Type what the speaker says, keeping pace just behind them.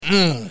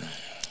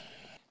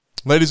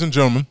Ladies and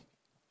gentlemen,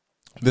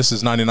 this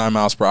is 99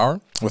 miles per hour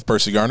with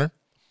Percy Garner,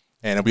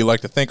 and we'd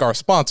like to thank our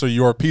sponsor,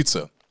 Your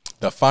Pizza,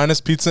 the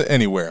finest pizza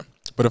anywhere.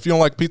 But if you don't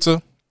like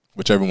pizza,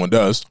 which everyone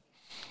does,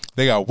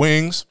 they got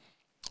wings,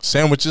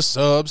 sandwiches,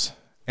 subs,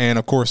 and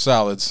of course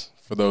salads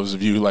for those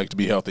of you who like to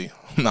be healthy,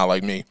 not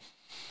like me.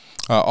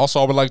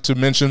 Also, I would like to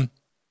mention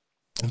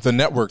the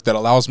network that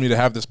allows me to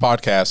have this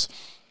podcast,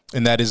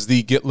 and that is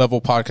the Get Level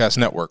Podcast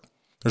Network.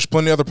 There's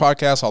plenty of other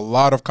podcasts, a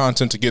lot of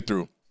content to get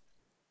through.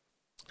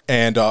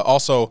 And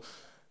also,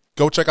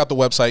 go check out the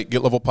website,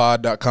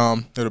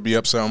 getlevelpod.com. It'll be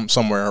up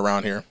somewhere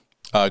around here.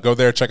 Go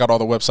there, check out all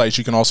the websites.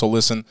 You can also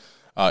listen.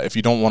 If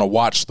you don't want to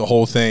watch the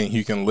whole thing,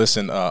 you can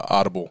listen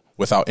audible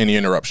without any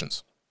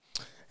interruptions.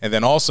 And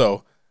then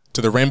also,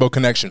 to the Rainbow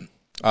Connection.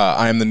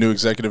 I am the new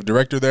executive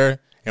director there,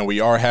 and we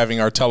are having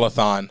our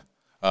telethon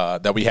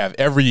that we have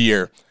every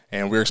year.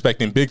 And we're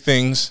expecting big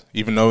things,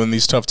 even though in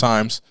these tough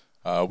times,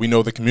 we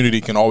know the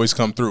community can always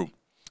come through.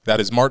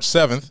 That is March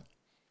 7th,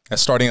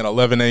 that's starting at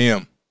 11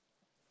 a.m.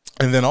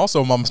 And then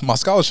also my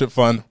scholarship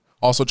fund,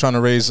 also trying to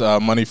raise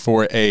money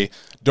for a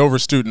Dover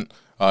student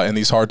in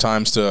these hard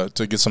times to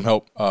get some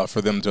help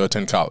for them to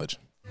attend college.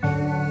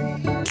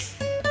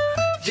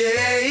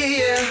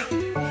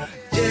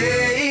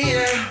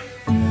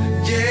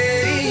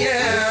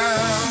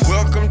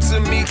 Welcome to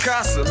Mi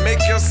Casa, make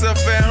yourself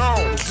at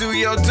home, do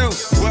your do.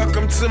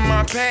 Welcome to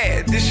my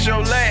pad, this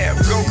your lab,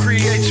 go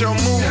create your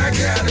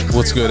move.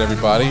 What's good,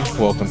 everybody?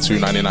 Welcome to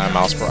 99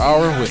 miles per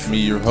hour with me,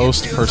 your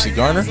host, Percy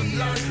Garner.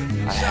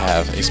 I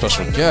have a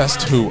special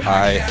guest who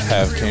I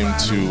have came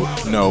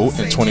to know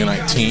in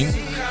 2019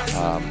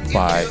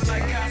 by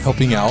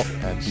helping out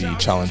at the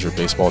Challenger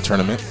Baseball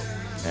Tournament.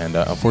 And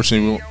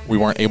unfortunately, we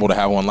weren't able to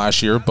have one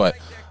last year, but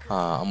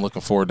I'm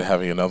looking forward to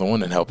having another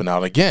one and helping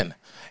out again.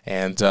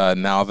 And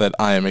now that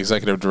I am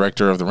executive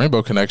director of the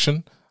Rainbow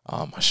Connection,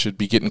 I should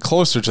be getting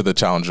closer to the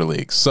Challenger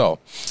League. So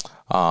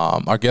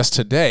our guest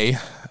today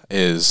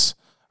is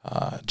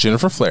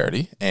Jennifer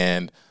Flaherty,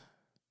 and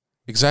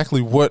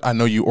exactly what I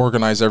know, you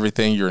organize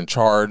everything, you're in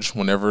charge.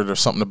 Whenever there's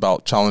something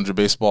about Challenger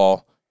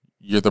Baseball,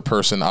 you're the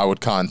person I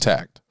would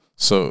contact.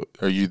 So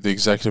are you the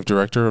executive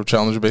director of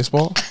Challenger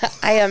Baseball?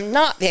 I am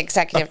not the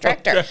executive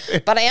director,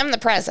 Okay. but I am the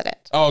president.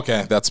 Oh,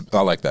 okay.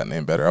 I like that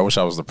name better. I wish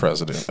I was the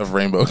president of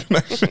Rainbow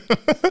Connection.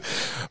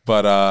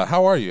 But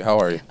how are you?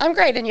 I'm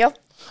great, and you?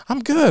 I'm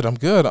good.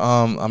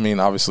 I mean,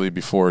 obviously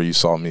before you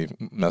saw me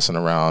messing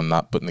around,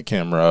 not putting the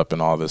camera up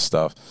and all this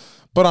stuff.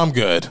 But I'm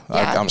good.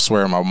 Yeah. I'm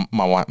swearing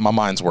my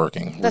mind's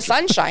working. The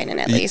sun's shining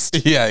at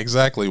least. Yeah,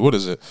 exactly. What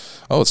is it?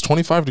 Oh, it's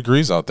 25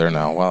 degrees out there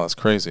now. Wow, that's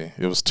crazy.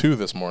 It was 2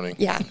 this morning.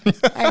 Yeah,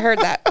 I heard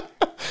that.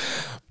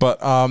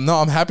 But no,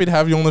 I'm happy to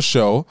have you on the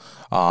show.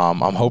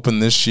 I'm hoping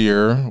this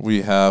year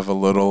we have a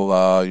little,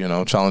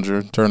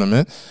 Challenger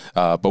tournament,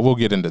 but we'll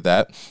get into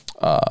that.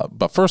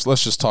 But first,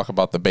 let's just talk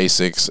about the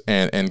basics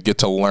and get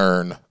to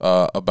learn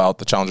about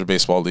the Challenger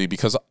Baseball League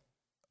because,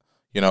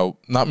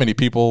 not many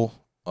people,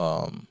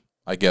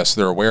 I guess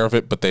they're aware of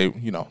it, but they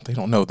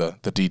don't know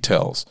the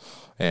details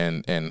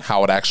and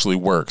how it actually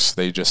works.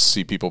 They just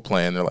see people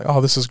playing. They're like,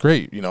 oh, this is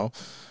great,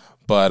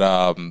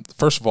 But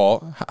first of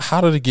all, how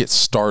did it get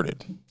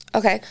started?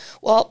 Okay,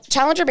 well,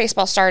 Challenger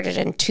Baseball started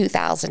in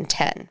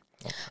 2010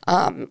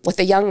 with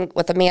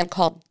a man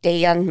called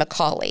Dan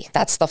McCauley.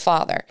 That's the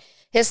father.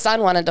 His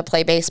son wanted to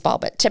play baseball,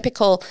 but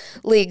typical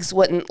leagues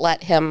wouldn't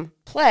let him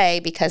play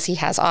because he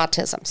has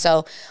autism.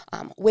 So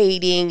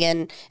waiting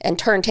and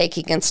turn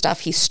taking and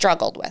stuff he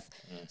struggled with.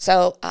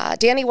 So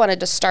Danny wanted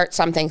to start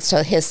something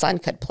so his son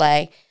could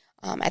play.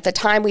 At the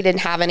time, we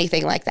didn't have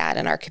anything like that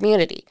in our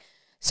community.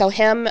 So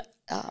him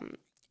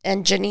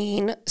and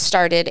Janine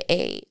started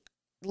a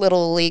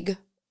Little League,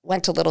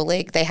 went to Little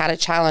League. They had a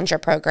Challenger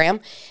program,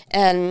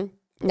 and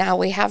now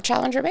we have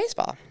Challenger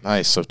Baseball.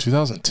 Nice. So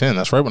 2010,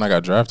 that's right when I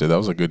got drafted. That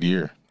was a good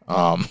year.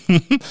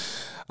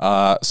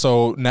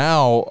 So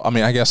now, I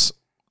mean, I guess,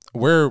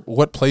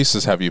 what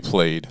places have you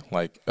played?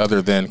 Like,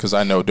 other than, because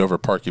I know Dover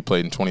Park you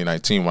played in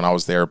 2019 when I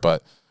was there,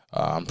 but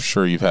I'm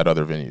sure you've had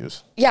other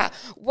venues. Yeah.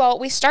 Well,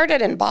 we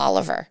started in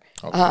Bolivar.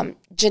 Okay.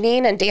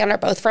 Janine and Dan are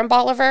both from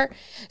Bolivar.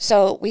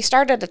 So we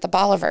started at the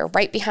Bolivar,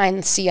 right behind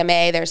the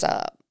CMA. There's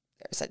a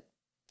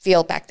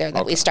field back there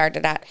that we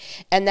started at.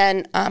 And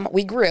then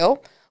we grew.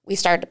 We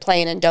started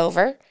playing in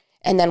Dover.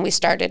 And then we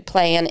started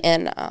playing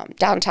in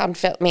downtown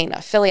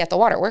Philly at the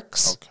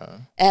Waterworks. Okay.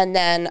 And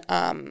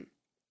then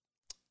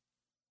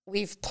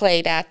we've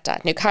played at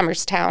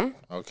Newcomerstown.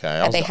 Okay.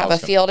 And they have a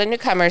field in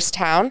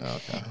Newcomerstown.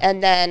 Okay.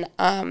 And then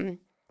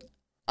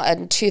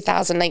in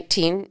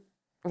 2019,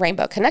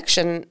 Rainbow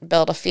Connection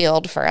built a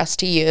field for us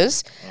to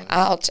use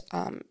out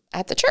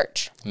at the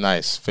church.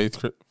 Nice.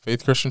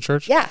 Faith Christian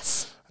Church?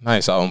 Yes.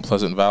 Nice. Out in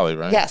Pleasant Valley,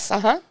 right? Yes.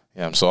 Uh-huh.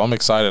 Yeah. So I'm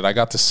excited. I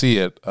got to see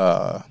it,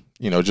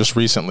 just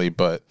recently,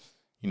 but,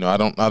 I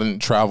didn't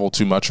travel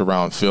too much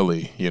around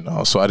Philly,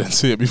 so I didn't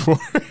see it before.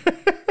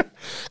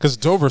 Because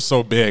Dover's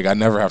so big, I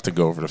never have to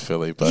go over to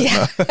Philly. But,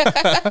 yeah.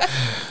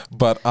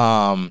 But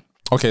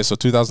okay, so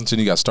 2010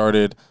 you got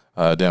started.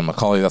 Dan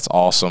McCauley, that's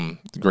awesome.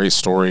 Great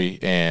story.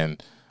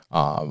 And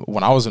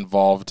when I was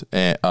involved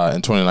in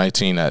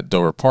 2019 at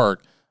Dover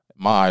Park,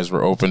 my eyes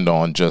were opened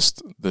on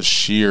just the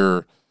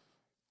sheer.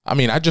 I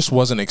mean, I just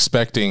wasn't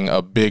expecting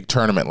a big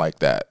tournament like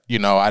that. You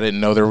know, I didn't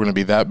know there were going to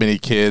be that many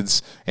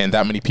kids and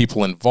that many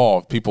people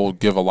involved. People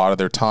give a lot of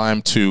their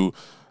time to,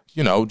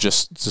 you know,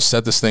 just to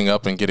set this thing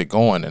up and get it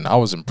going. And I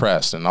was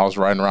impressed. And I was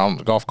riding around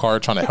the golf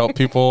cart trying to help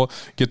people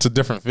get to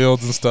different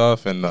fields and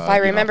stuff. And if I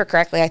remember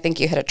correctly, I think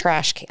you hit a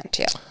trash can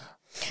too.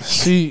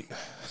 See,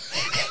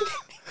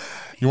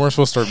 you weren't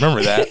supposed to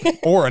remember that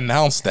or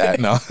announce that.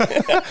 No.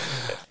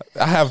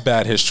 I have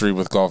bad history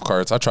with golf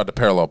carts. I tried to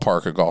parallel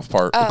park a golf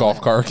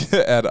cart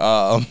at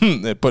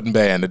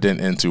Put-in-Bay, and it didn't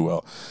end too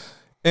well.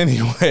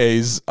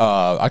 Anyways,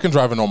 I can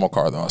drive a normal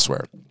car though, I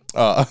swear.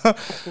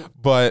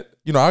 But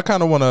you know, I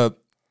kind of want to,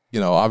 you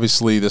know,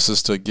 obviously this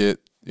is to get,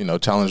 you know,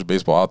 challenge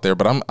baseball out there,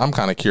 but I'm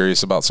kind of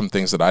curious about some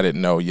things that I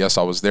didn't know. Yes,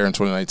 I was there in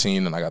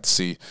 2019 and I got to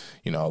see,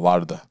 you know,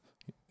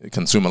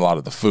 consume a lot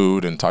of the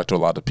food and talk to a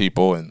lot of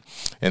people, and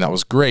that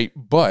was great.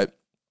 But,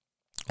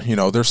 you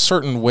know, there's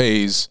certain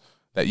ways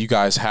that you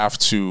guys have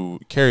to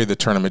carry the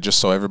tournament just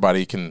so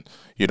everybody can,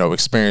 you know,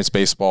 experience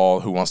baseball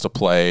who wants to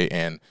play,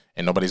 and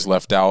nobody's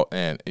left out.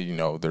 And, you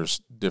know,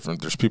 there's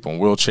people in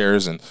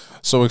wheelchairs. And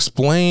so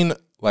explain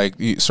like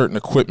certain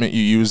equipment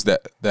you use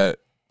that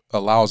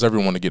allows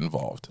everyone to get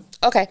involved.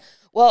 Okay.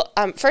 Well,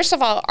 first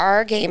of all,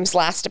 our games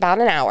last about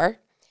an hour,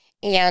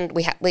 and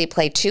we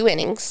play 2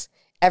 innings.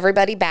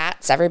 Everybody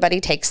bats. Everybody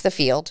takes the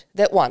field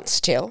that wants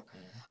to.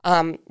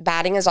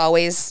 Batting is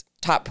always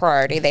top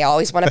priority. They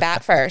always want to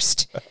bat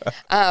first.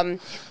 And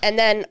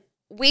then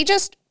we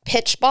just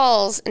pitch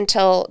balls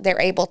until they're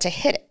able to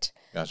hit it.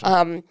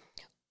 Gotcha.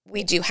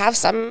 We do have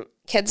some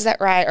kids that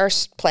ride, or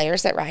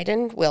players that ride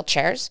in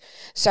wheelchairs.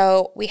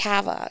 So we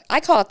have I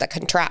call it the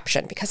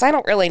contraption, because I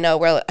don't really know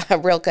where a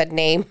real good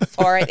name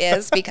for it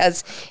is,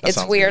 because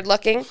it's weird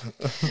looking.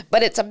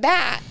 But it's a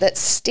bat that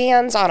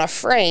stands on a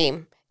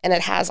frame, and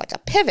it has like a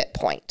pivot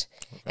point.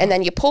 Okay. And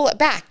then you pull it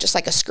back just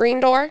like a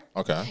screen door.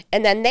 Okay.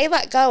 And then they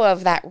let go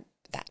of that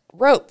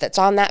rope that's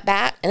on that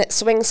bat, and it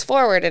swings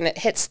forward and it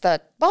hits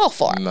the ball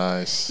form.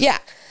 Nice. Yeah.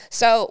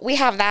 So we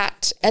have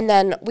that. And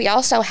then we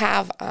also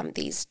have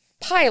these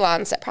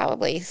pylons that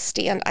probably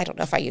stand, I don't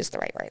know if I used the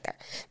right word there.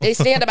 They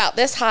stand about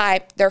this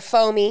high. They're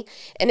foamy.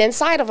 And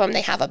inside of them,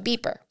 they have a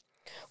beeper.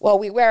 Well,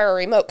 we wear a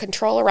remote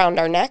control around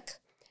our neck.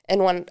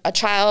 And when a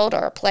child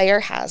or a player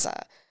has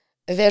a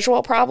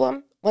visual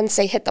problem, once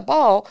they hit the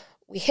ball,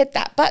 we hit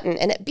that button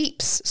and it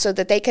beeps so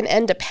that they can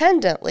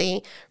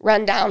independently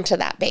run down to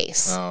that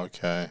base.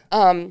 Okay.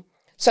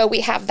 So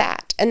we have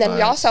that. And then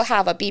we also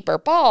have a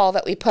beeper ball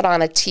that we put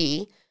on a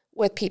tee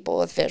with people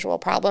with visual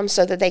problems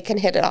so that they can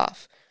hit it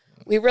off.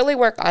 We really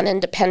work on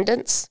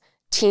independence,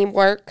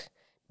 teamwork,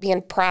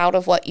 being proud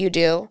of what you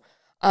do,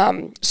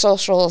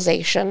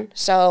 socialization.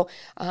 So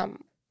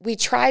we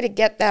try to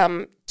get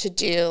them to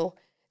do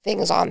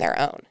things on their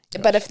own.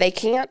 Yes. But if they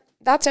can't,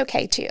 that's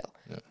okay too.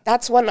 Yeah.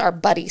 That's when our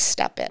buddies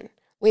step in.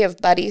 We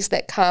have buddies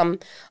that come,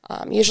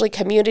 usually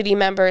community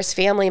members,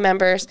 family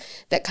members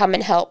that come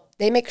and help.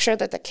 They make sure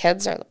that the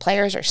kids or the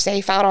players are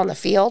safe out on the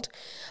field.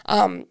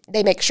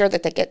 They make sure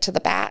that they get to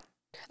the bat.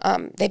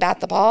 They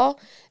bat the ball.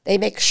 They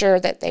make sure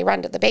that they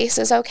run to the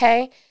bases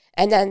okay.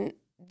 And then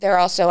they're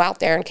also out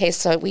there in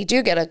case we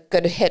do get a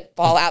good hit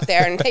ball out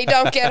there and they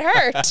don't get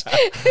hurt.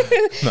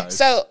 Nice.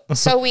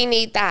 So we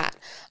need that.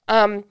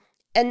 And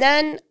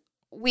then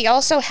we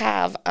also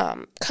have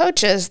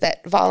coaches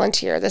that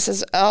volunteer. This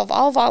is of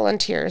all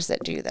volunteers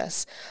that do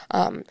this.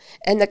 And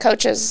the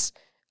coaches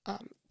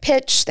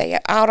pitch, they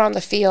get out on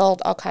the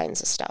field, all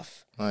kinds of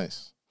stuff.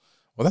 Nice.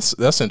 Well,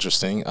 that's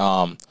interesting.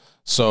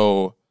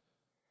 So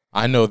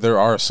I know there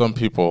are some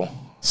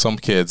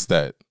kids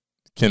that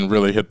can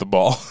really hit the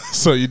ball.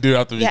 So you do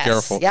have to be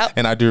careful. Yep.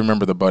 And I do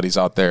remember the buddies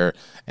out there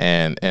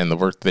and the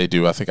work they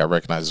do. I think I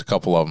recognize a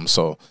couple of them.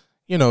 So,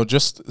 you know,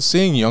 just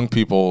seeing young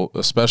people,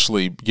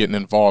 especially getting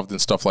involved in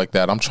stuff like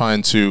that, I'm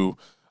trying to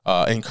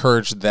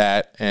encourage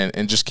that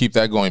and just keep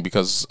that going,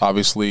 because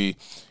obviously,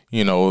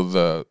 you know,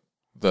 the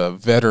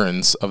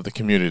veterans of the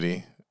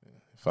community,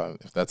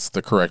 if that's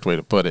the correct way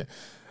to put it,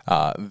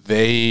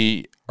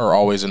 they are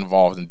always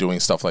involved in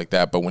doing stuff like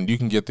that. But when you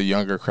can get the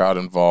younger crowd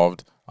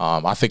involved,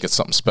 I think it's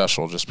something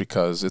special, just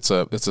because it's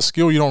a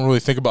skill you don't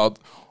really think about,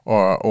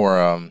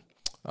 or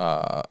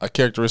a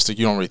characteristic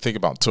you don't really think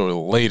about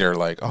until later,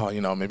 like, oh,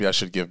 you know, maybe I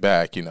should give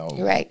back, you know.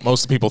 Right.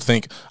 Most people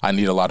think I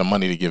need a lot of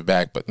money to give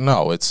back, but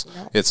no,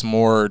 it's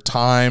more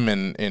time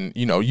and,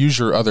 you know, use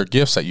your other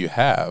gifts that you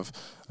have.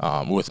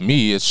 With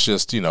me, it's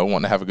just, you know,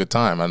 wanting to have a good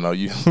time. I know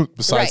you,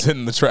 besides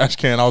hitting the trash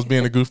can, I was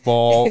being a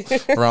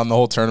goofball around the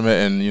whole tournament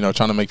and, you know,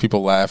 trying to make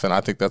people laugh. And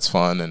I think that's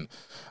fun.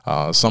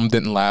 And some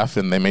didn't laugh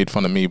and they made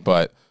fun of me,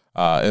 but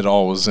it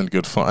all was in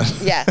good fun.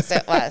 Yes,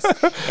 it was.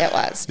 It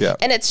was. Yeah.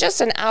 And it's just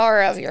an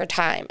hour of your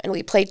time. And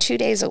we play 2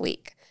 days a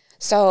week.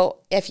 So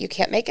if you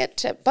can't make it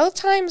to both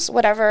times,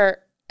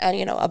 whatever,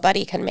 you know, a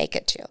buddy can make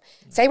it to.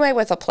 Same way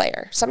with a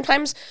player.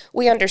 Sometimes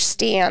we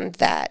understand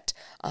that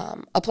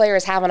a player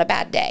is having a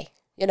bad day.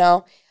 You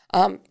know,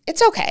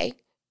 it's okay.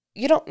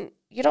 You don't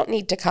you don't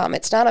need to come.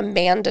 It's not a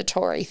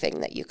mandatory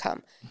thing that you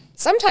come.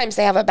 Sometimes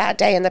they have a bad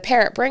day and the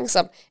parent brings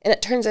them and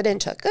it turns it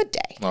into a good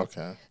day.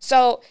 Okay.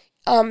 So,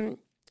 and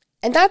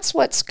that's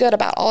what's good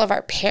about all of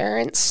our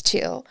parents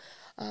too.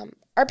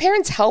 Our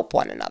parents help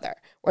one another.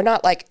 We're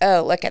not like,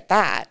 oh, look at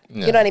that.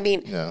 Yeah. You know what I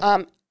mean?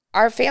 Yeah.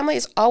 Our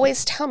families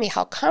always tell me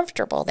how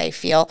comfortable they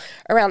feel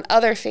around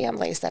other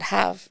families that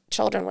have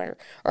children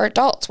or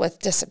adults with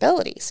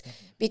disabilities.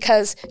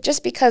 Because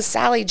just because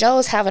Sally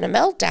Joe's having a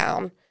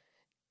meltdown,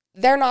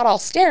 they're not all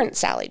staring at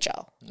Sally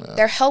Joe. Yeah.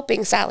 They're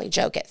helping Sally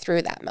Joe get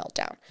through that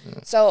meltdown. Yeah.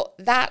 So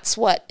that's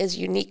what is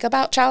unique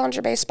about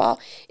Challenger Baseball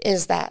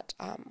is that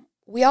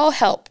we all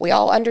help. We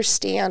all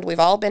understand. We've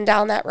all been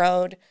down that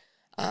road.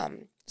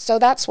 So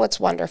that's what's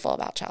wonderful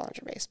about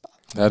Challenger Baseball.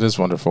 That is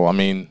wonderful. I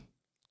mean,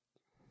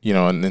 you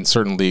know, in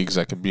certain leagues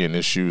that could be an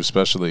issue,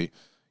 especially,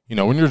 you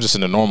know, when you're just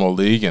in a normal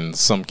league and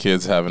some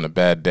kid's having a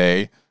bad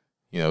day,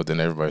 you know, then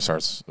everybody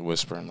starts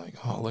whispering like,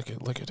 "Oh, look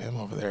at him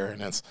over there,"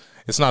 and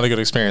it's not a good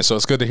experience. So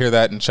it's good to hear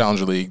that in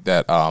Challenger League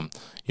that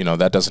you know,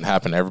 that doesn't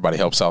happen. Everybody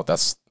helps out.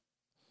 That's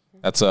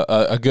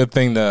a good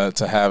thing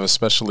to have,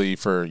 especially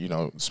for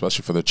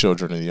the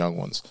children and the young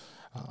ones.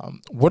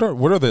 What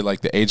are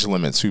the age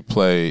limits who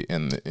play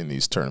in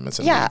these tournaments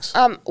and leagues?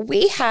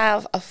 We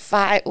have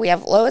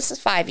lowest is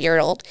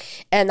 5-year-old,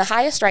 and the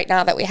highest right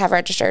now that we have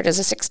registered is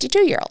a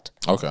 62-year-old.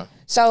 Okay.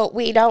 So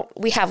we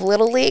have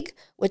Little League,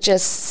 which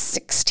is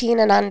 16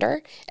 and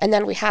under, and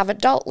then we have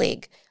Adult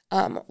League,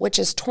 which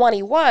is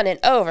 21 and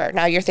over.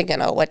 Now you're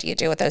thinking, oh, what do you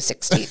do with those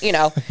 16? You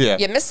know, yeah.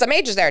 You missed some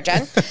ages there,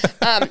 Jen.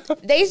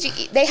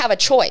 They have a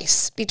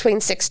choice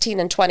between 16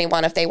 and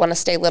 21 if they want to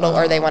stay little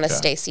or they want to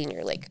stay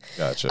senior league.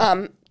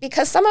 Gotcha.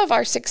 Because some of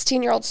our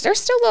 16-year-olds, they're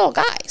still little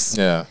guys.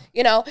 Yeah.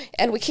 You know,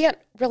 and we can't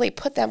really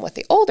put them with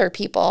the older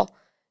people.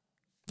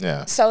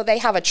 Yeah. So they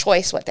have a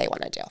choice what they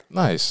want to do.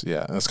 Nice.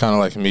 Yeah. It's kind of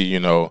like me, you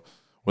know,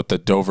 with the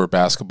Dover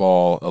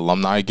basketball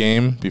alumni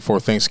game before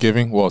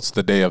Thanksgiving. Well, it's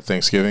the day of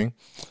Thanksgiving.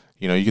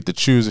 You know, you get to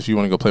choose if you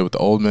want to go play with the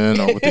old men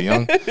or with the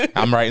young.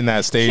 I'm right in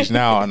that stage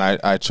now, and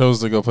I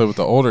chose to go play with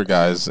the older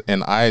guys,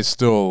 and I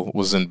still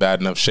was in bad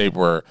enough shape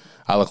where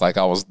I looked like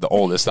I was the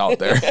oldest out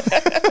there.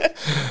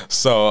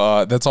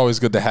 So that's always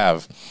good to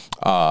have.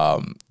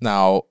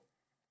 Now,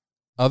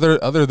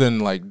 other than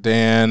like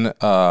Dan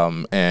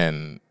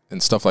and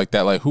stuff like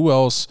that, like who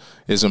else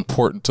is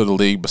important to the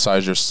league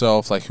besides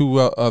yourself? Like who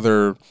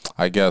other,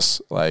 I guess,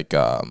 like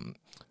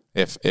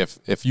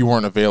if you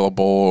weren't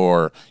available,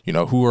 or you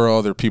know, who are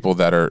other people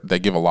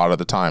that give a lot of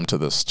the time to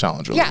this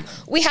Challenger League?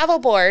 We have a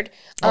board.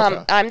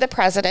 Okay. I'm the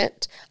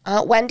president.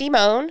 Wendy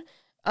Moan,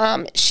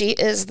 she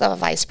is the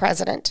vice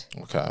president.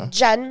 Okay.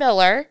 Jen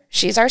Miller,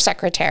 she's our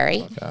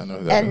secretary. Okay, I know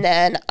who that and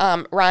then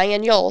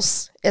Ryan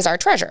Yules is our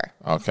treasurer.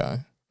 Okay.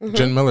 Mm-hmm.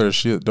 Jen Miller, is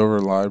she at Dover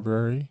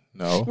Library?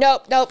 No.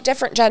 Nope.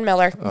 Different Jen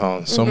Miller.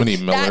 Oh, so many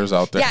Millers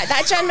out there. Yeah,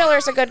 that Jen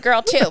Miller's a good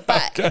girl too,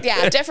 but okay.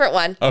 Yeah, different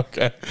one.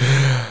 Okay.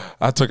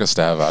 I took a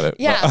stab at it.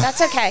 Yeah,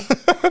 that's okay.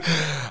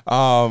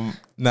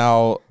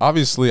 Now,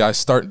 obviously,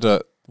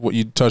 what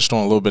you touched on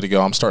a little bit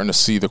ago, I'm starting to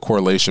see the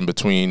correlation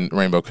between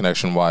Rainbow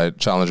Connection, why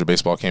Challenger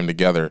Baseball came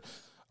together.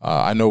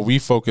 I know we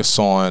focus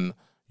on,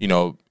 you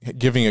know,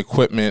 giving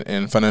equipment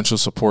and financial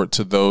support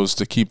to those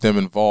to keep them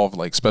involved,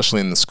 like especially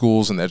in the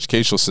schools and the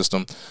educational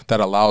system, that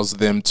allows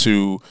them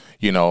to,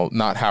 you know,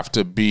 not have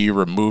to be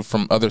removed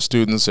from other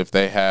students if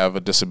they have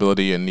a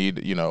disability and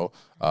need, you know,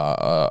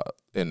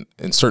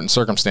 in certain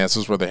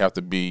circumstances where they have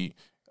to be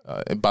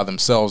by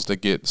themselves to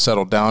get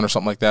settled down or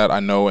something like that. I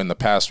know in the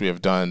past we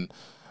have done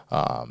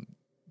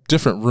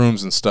different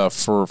rooms and stuff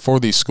for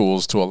these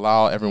schools to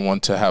allow everyone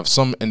to have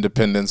some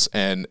independence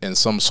and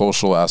some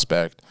social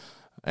aspect.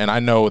 And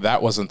I know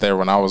that wasn't there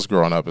when I was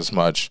growing up as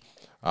much.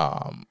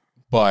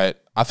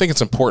 But I think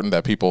it's important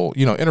that people,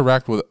 you know,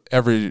 interact with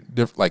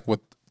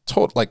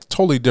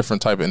totally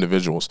different type of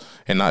individuals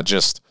and not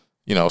just,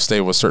 you know, stay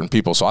with certain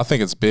people. So I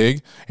think it's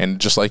big. And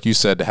just like you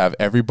said, to have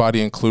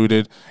everybody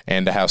included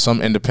and to have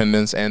some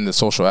independence and the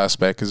social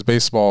aspect, because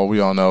baseball, we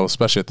all know,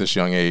 especially at this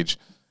young age,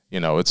 you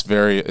know, it's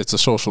a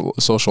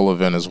social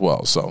event as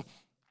well. So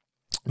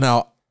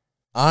now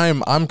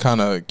I'm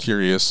kind of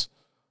curious,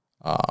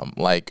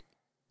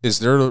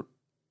 is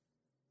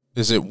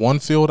it one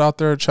field out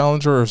there at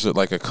Challenger, or is it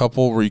like a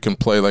couple where you can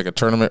play like a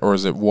tournament, or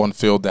is it one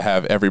field to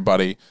have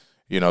everybody,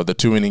 you know, the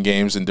 2-inning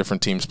games and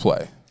different teams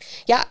play?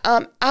 Yeah,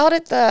 out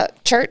at the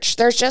church,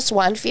 there's just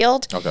one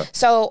field. Okay.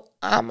 So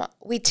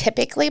we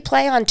typically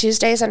play on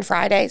Tuesdays and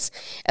Fridays,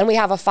 and we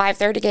have a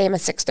 5:30 game, a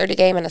 6:30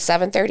 game, and a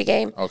 7:30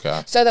 game.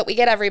 Okay. So that we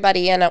get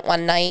everybody in at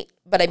one night,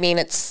 but I mean,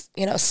 it's,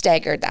 you know,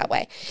 staggered that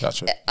way.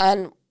 Gotcha.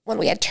 And when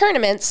we had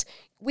tournaments,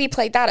 we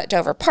played that at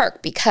Dover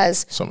Park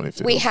because so many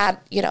fields. We had,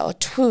 you know,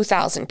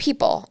 2,000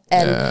 people,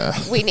 and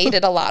we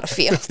needed a lot of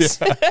fields.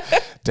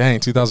 Dang,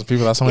 2,000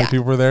 people. That's how many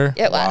people were there?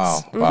 It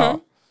was. Wow.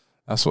 Wow.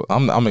 That's what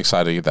I'm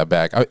excited to get that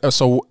back.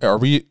 So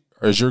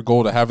is your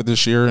goal to have it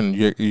this year, and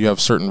you have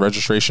certain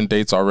registration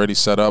dates already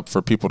set up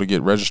for people to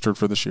get registered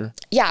for this year?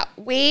 Yeah,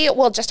 we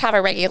will just have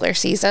a regular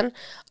season.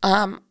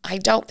 I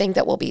don't think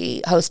that we'll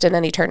be hosting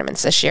any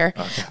tournaments this year.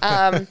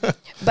 Okay.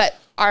 But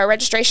Our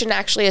registration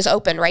actually is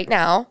open right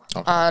now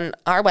on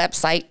our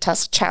website,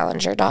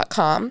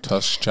 tuskchallenger.com.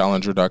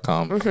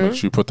 Tuskchallenger.com. Make sure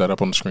you put that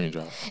up on the screen,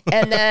 John.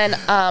 And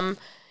then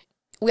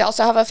we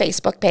also have a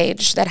Facebook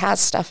page that has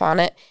stuff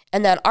on it.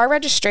 And then our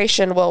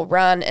registration will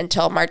run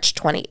until March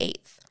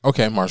 28th.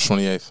 Okay, March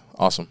 28th.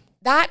 Awesome.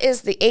 That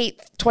is the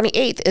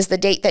 28th is the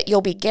date that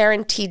you'll be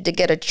guaranteed to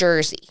get a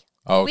jersey.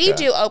 Okay. We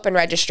do open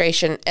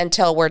registration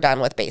until we're done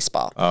with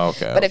baseball.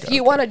 Okay. But if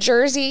you want a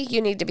jersey, you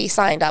need to be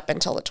signed up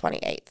until the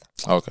 28th.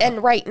 Okay.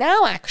 And right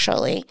now,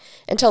 actually,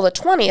 until the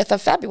 20th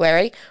of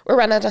February, we're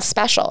running a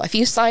special. If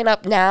you sign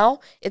up now,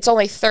 it's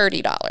only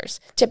 $30.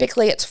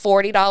 Typically, it's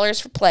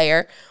 $40 for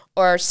player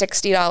or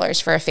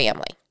 $60 for a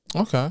family.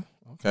 Okay.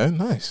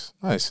 Nice.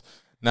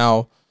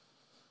 Now,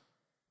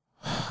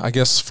 I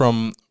guess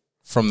from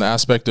the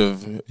aspect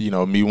of,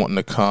 me wanting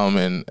to come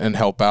and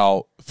help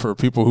out, for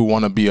people who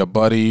want to be a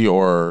buddy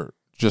or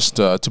just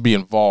to be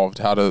involved,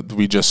 how do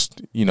we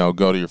just,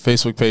 go to your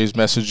Facebook page,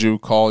 message you,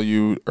 call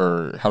you,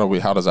 or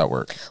how does that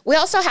work? We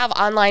also have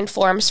online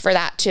forms for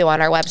that too on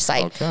our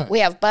website. Okay. We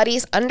have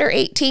buddies under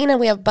 18 and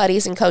we have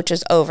buddies and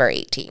coaches over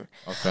 18.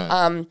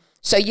 Okay.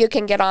 So you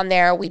can get on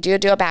there. We do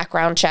a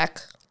background check.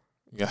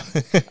 Yeah.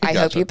 I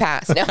hope you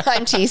pass. No,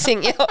 I'm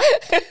teasing you.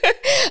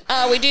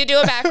 We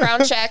do a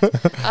background check.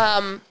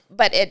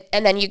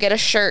 And then you get a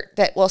shirt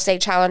that will say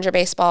Challenger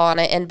Baseball on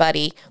it and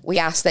Buddy. We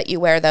ask that you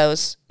wear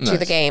those to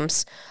the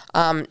games,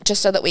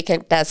 just so that we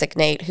can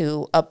designate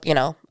who,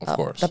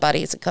 the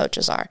buddies and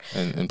coaches are.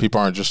 And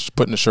people aren't just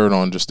putting a shirt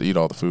on just to eat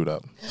all the food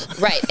up.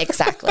 Right,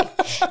 exactly.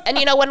 And,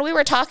 when we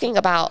were talking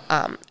about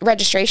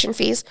registration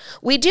fees,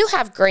 we do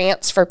have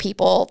grants for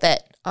people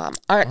that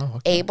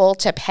aren't able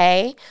to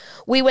pay.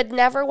 We would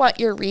never want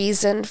your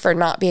reason for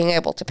not being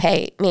able to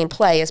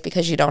play is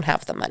because you don't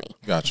have the money.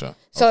 Gotcha.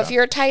 So if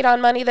you're tight on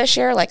money this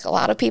year, like a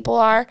lot of people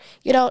are,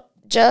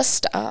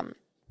 just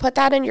put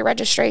that in your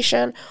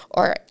registration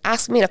or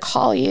ask me to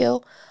call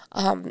you.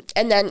 And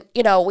then,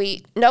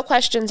 no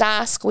questions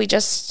asked. We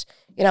just,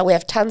 we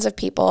have tons of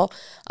people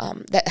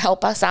that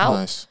help us out.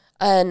 Nice.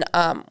 And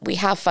we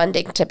have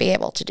funding to be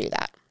able to do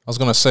that. I was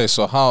going to say,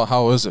 so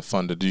how is it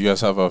funded? Do you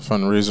guys have a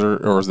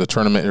fundraiser, or is the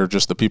tournament or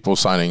just the people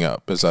signing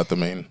up? Is that the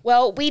main?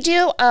 Well, we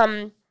do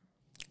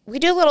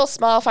little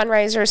small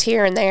fundraisers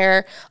here and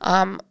there.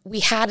 We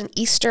had an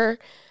Easter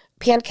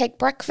pancake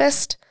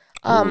breakfast,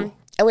 and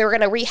we were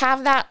going to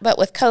rehab that, but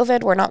with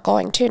COVID, we're not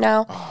going to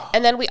now.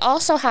 And then we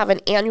also have an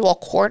annual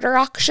quarter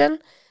auction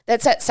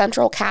that's at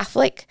Central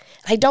Catholic.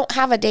 I don't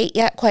have a date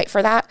yet quite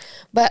for that,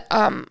 but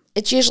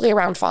it's usually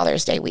around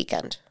Father's Day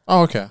weekend.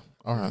 Oh, okay.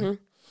 All right. Mm-hmm.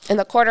 And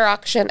the quarter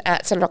auction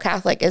at Central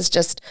Catholic is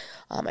just,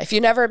 if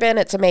you've never been,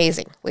 it's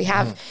amazing. We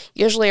have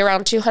usually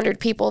around 200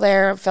 people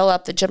there, fill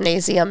up the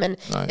gymnasium, and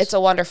it's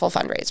a wonderful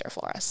fundraiser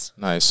for us.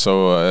 Nice.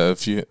 So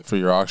for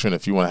your auction,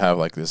 if you want to have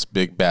like this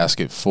big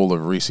basket full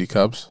of Reese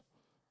cups,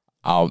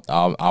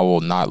 I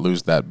will not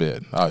lose that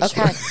bid.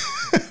 Okay.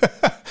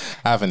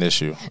 I have an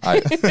issue.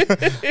 I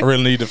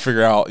really need to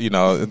figure out,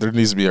 there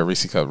needs to be a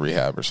Reese cup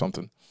rehab or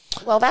something.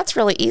 Well, that's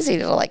really easy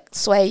to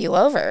sway you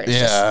over.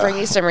 Just bring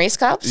you some Reese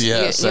cups.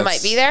 Yes, you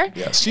might be there.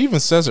 Yeah, she even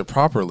says it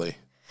properly.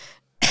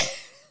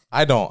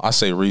 I don't. I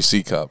say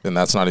Reese cup, and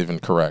that's not even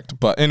correct.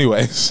 But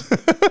anyways,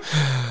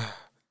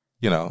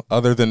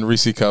 other than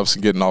Reese cups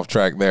and getting off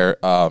track there,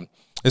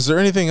 is there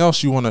anything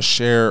else you want to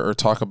share or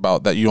talk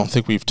about that you don't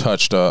think we've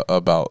touched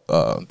about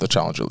the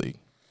Challenger League?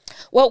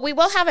 Well, we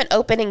will have an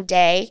opening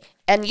day,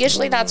 and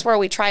usually that's where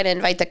we try to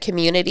invite the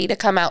community to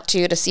come out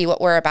to see what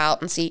we're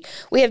about and see.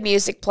 We have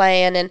music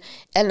playing, and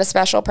a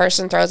special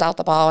person throws out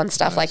the ball and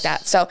stuff like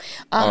that. So,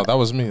 that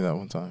was me that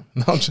one time.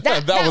 No,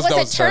 that was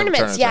at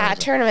tournaments.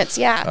 Tournaments.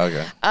 Yeah.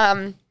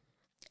 Okay.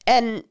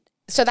 And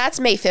so that's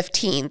May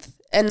 15th,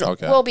 and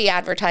we'll be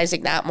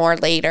advertising that more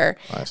later.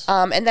 Nice.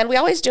 And then we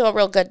always do a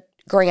real good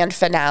grand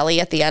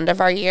finale at the end of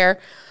our year.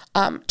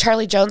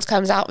 Charlie Jones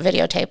comes out and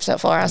videotapes it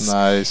for us.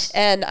 Nice.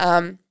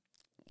 And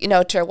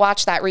to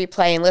watch that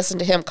replay and listen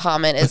to him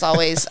comment is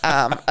always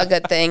a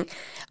good thing.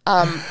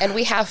 And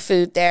we have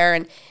food there,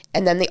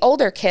 and then the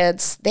older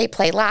kids, they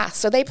play last,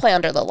 so they play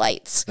under the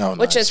lights,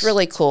 which is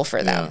really cool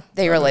for them. Yeah.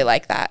 They really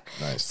like that.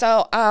 Nice.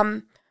 So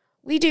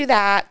we do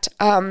that.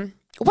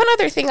 One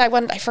other thing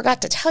I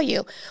forgot to tell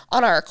you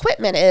on our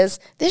equipment is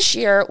this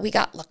year we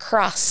got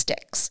lacrosse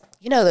sticks.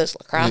 You know those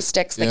lacrosse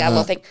sticks, they got a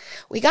little thing.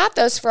 We got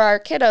those for our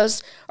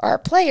kiddos, our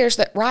players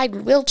that ride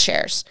in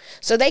wheelchairs.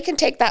 So they can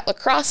take that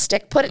lacrosse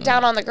stick, put it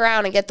down on the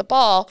ground and get the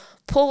ball,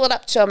 pull it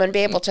up to them and be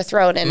able to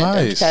throw it in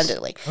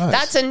independently. Nice.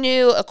 That's a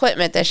new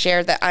equipment this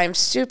year that I'm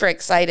super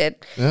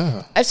excited.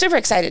 Yeah. I'm super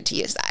excited to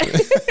use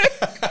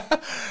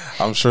that.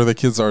 I'm sure the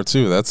kids are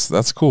too.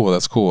 That's cool.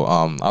 That's cool.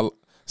 I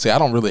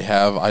don't really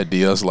have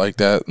ideas like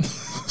that.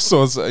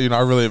 So it's,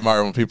 I really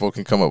admire when people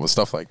can come up with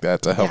stuff like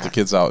that to help the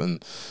kids out.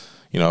 And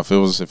if it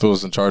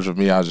was in charge of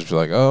me, I'd just be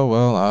like, oh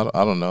well,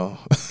 I don't know.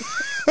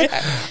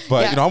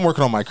 But, you know, I'm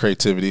working on my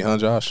creativity, huh,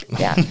 Josh?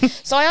 Yeah.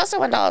 So I also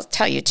wanted to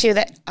tell you, too,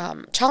 that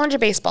Challenger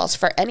Baseball is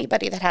for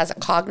anybody that has a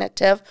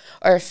cognitive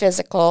or a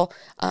physical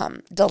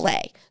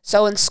delay.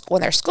 So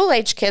when they're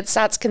school-age kids,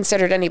 that's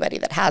considered anybody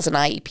that has an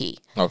IEP.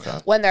 Okay.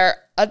 When they're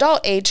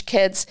adult-age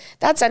kids,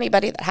 that's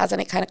anybody that has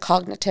any kind of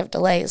cognitive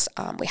delays.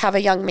 We have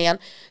a young man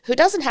who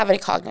doesn't have any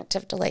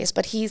cognitive delays,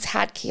 but he's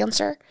had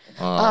cancer.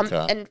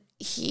 And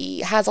he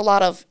has a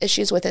lot of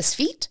issues with his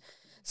feet.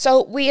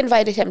 So we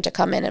invited him to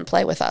come in and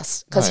play with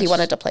us because he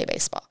wanted to play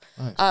baseball.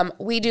 Nice.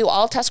 We do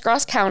all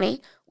Tuscarawas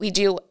County. We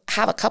do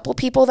have a couple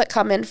people that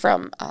come in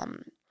from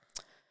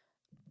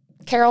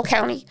Carroll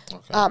County.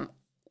 Okay.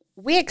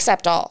 We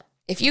accept all.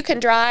 If you can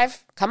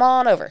drive, come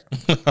on over.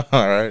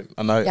 All right.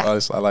 I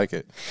like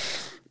it.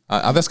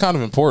 That's kind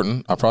of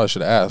important. I probably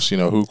should have asked, you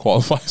know, who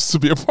qualifies to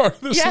be a part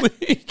of this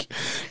league.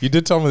 You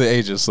did tell me the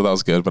ages, so that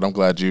was good, but I'm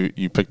glad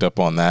you picked up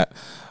on that.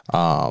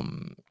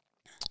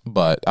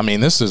 But I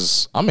mean,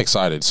 I'm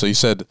excited. So you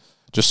said,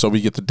 just so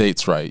we get the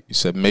dates right, you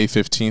said May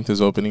 15th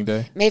is opening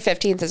day? May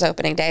 15th is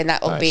opening day, and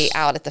that will be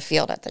out at the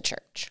field at the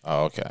church.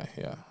 Oh, okay.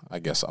 Yeah. I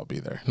guess I'll be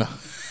there. No.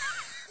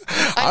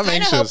 I'm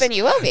kind of hoping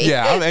you will be.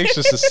 Yeah, I'm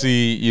anxious to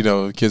see, you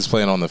know, kids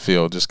playing on the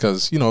field just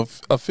because, you know,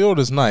 a field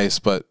is nice,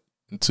 but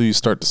until you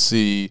start to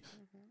see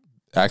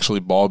actually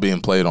ball being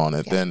played on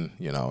it, then,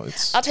 you know,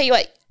 it's... I'll tell you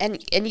what, and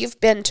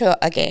you've been to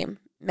a game,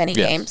 many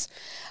games,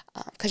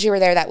 because you were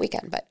there that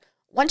weekend, but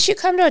once you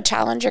come to a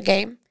Challenger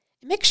game,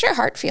 it makes your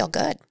heart feel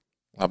good.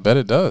 I bet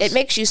it does. It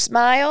makes you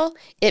smile.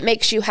 It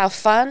makes you have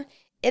fun.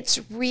 It's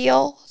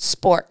real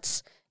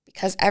sports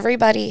because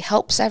everybody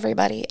helps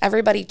everybody.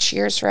 Everybody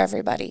cheers for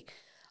everybody.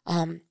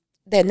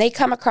 Then they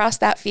come across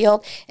that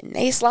field and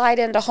they slide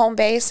into home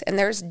base and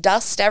there's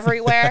dust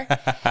everywhere.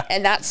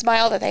 And that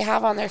smile that they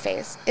have on their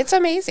face, it's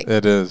amazing.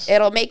 It is.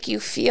 It'll make you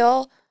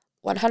feel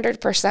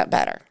 100%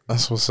 better.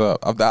 That's what's up.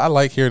 I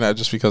like hearing that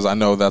just because I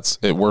know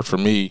it worked for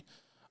me.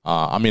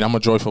 I mean, I'm a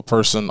joyful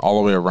person all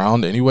the way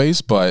around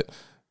anyways, but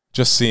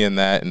just seeing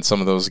that in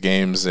some of those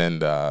games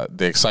and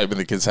the excitement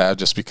the kids have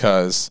just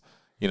because,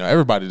 you know,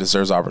 everybody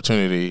deserves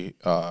opportunity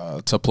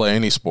to play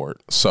any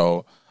sport.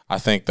 So I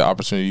think the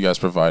opportunity you guys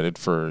provided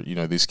for, you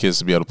know, these kids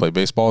to be able to play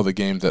baseball, the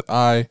game that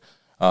I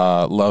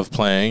love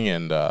playing,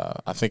 and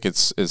I think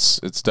it's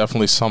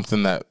definitely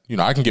something that, you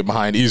know, I can get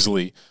behind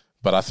easily,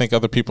 but I think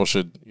other people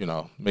should, you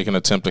know, make an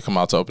attempt to come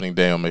out to opening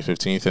day on May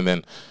 15th. And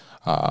then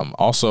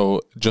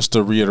also, just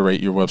to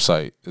reiterate, your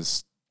website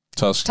is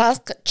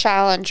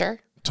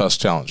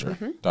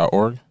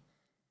TuskChallenger.org.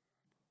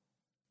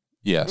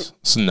 Yes.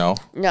 So no,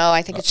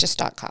 I think it's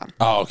just .com.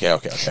 Oh, okay.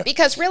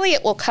 Because really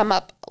it will come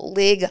up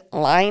league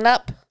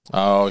lineup.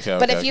 Oh, okay.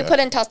 But if you put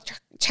in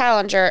Tusk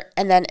Challenger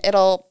and then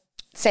it'll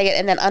say it,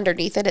 and then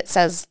underneath it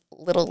says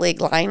Little League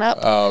lineup.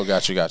 Oh,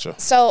 gotcha.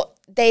 So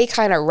they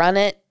kind of run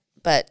it,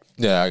 but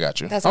yeah, I got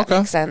you. Does that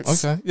make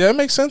sense? Okay. Yeah, it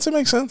makes sense.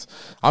 I'm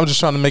just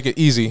trying to make it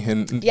easy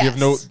and give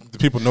the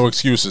people no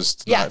excuses.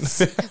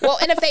 Yes. Well,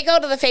 and if they go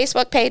to the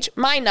Facebook page,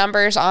 my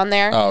number's on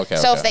there. Oh, okay.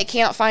 So if they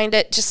can't find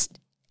it,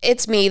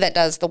 it's me that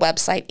does the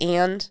website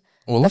and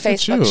the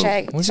Facebook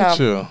shag. Look at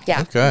you.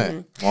 Yeah.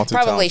 Okay.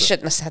 Probably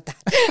shouldn't have said that.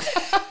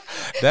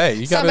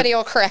 Hey, somebody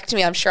will correct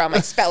me, I'm sure, on my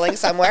spelling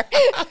somewhere.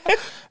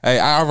 Hey,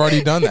 I've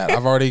already done that.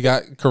 I've already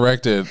got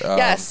corrected.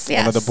 Yes.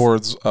 One of the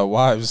board's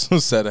wives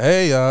said,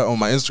 hey, on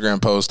my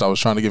Instagram post, I was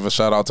trying to give a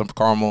shout out to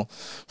Carmel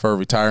for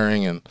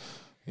retiring. And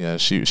yeah,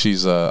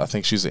 she's I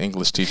think she's an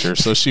English teacher.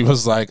 So she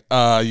was like,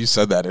 you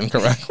said that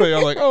incorrectly. I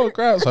was like, oh,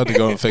 crap. So I had to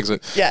go and fix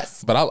it.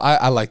 Yes. But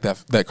I like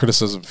that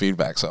criticism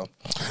feedback. So,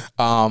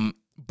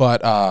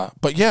 but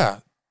yeah,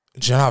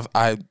 Jen,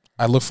 I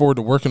look forward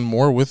to working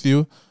more with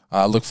you.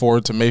 I look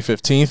forward to May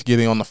 15th,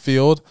 getting on the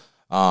field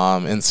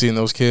and seeing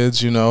those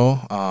kids, you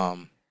know. I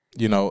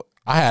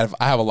have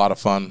a lot of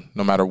fun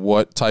no matter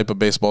what type of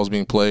baseball is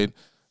being played,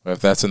 if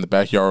that's in the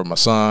backyard with my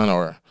son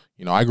or,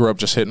 you know, I grew up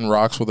just hitting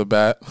rocks with a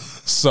bat.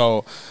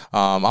 So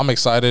I'm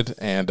excited,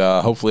 and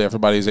hopefully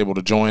everybody's able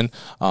to join.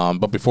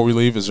 But before we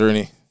leave, is there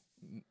did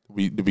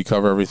we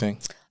cover everything?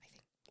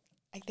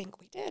 I think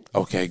we did.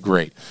 Okay,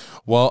 great.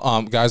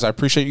 Well, guys, I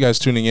appreciate you guys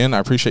tuning in. I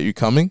appreciate you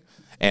coming.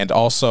 And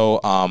also,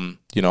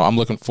 you know, I'm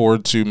looking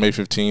forward to May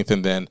 15th.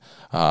 And then,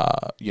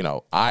 you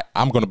know,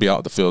 I'm going to be out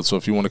in the field. So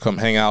if you want to come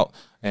hang out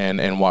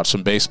and watch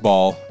some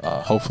baseball,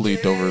 hopefully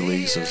Dover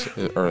Leagues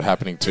are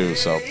happening too.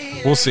 So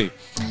we'll see.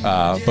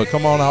 But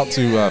come on out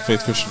to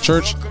Faith Christian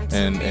Church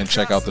and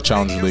check out the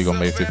Challenger League on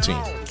May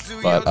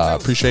 15th. But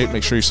appreciate it.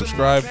 Make sure you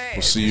subscribe.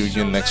 We'll see you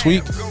again next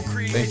week.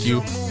 Thank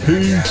you.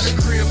 Peace.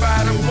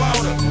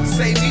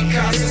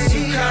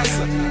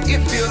 It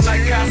feels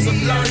like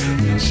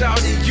Casablanca.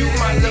 Shouting, you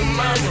my little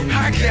mama.